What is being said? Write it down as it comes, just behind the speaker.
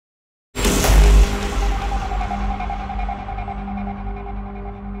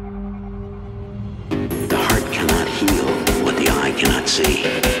see.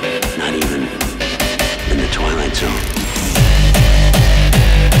 Not even in the Twilight Zone.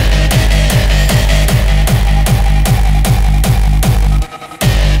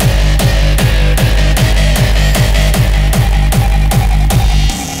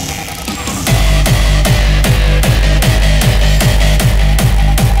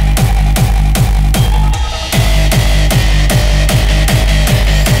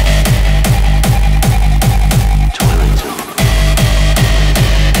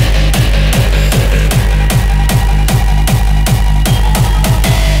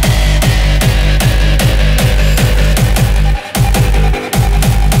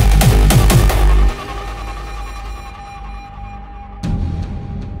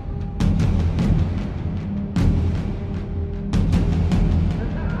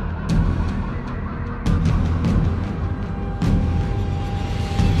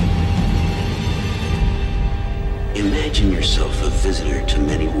 Imagine yourself a visitor to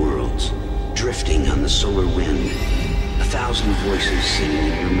many worlds, drifting on the solar wind, 1,000 voices singing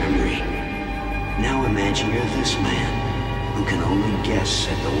in your memory. Now imagine you're this man, who can only guess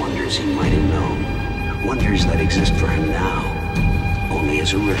at the wonders he might have known, wonders that exist for him now, only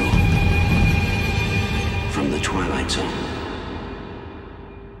as a riddle. From the Twilight Zone.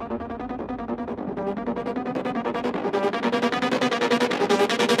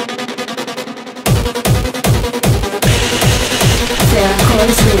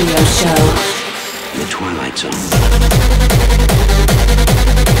 Theracords Radio Show. The Twilight Zone.